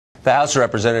The House of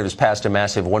Representatives passed a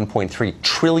massive $1.3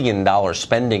 trillion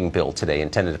spending bill today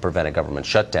intended to prevent a government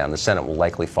shutdown. The Senate will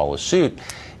likely follow suit.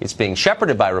 It's being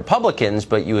shepherded by Republicans,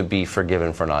 but you would be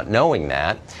forgiven for not knowing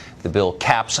that. The bill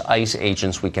caps ICE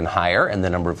agents we can hire and the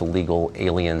number of illegal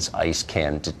aliens ICE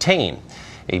can detain.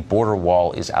 A border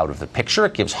wall is out of the picture.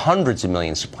 It gives hundreds of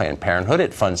millions to Planned Parenthood.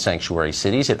 It funds sanctuary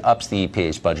cities. It ups the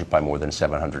EPA's budget by more than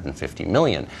 $750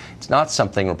 million. It's not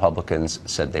something Republicans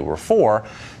said they were for.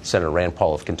 Senator Rand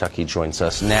Paul of Kentucky joins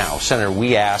us now. Senator,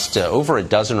 we asked over a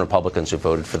dozen Republicans who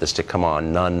voted for this to come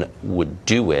on. None would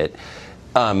do it.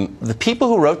 The people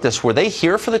who wrote this, were they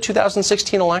here for the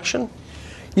 2016 election?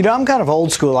 You know, I'm kind of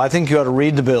old school. I think you ought to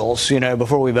read the bills,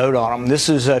 before we vote on them. This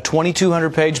is a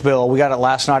 2,200-page bill. We got it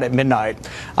last night at midnight.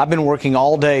 I've been working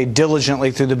all day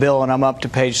diligently through the bill, and I'm up to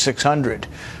page 600.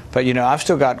 But, I've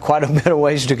still got quite a bit of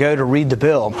ways to go to read the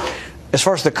bill. As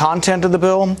far as the content of the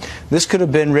bill, this could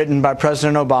have been written by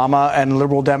President Obama and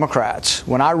liberal Democrats.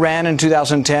 When I ran in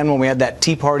 2010, when we had that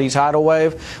Tea Party tidal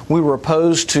wave, we were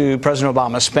opposed to President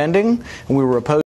Obama's spending, and we were opposed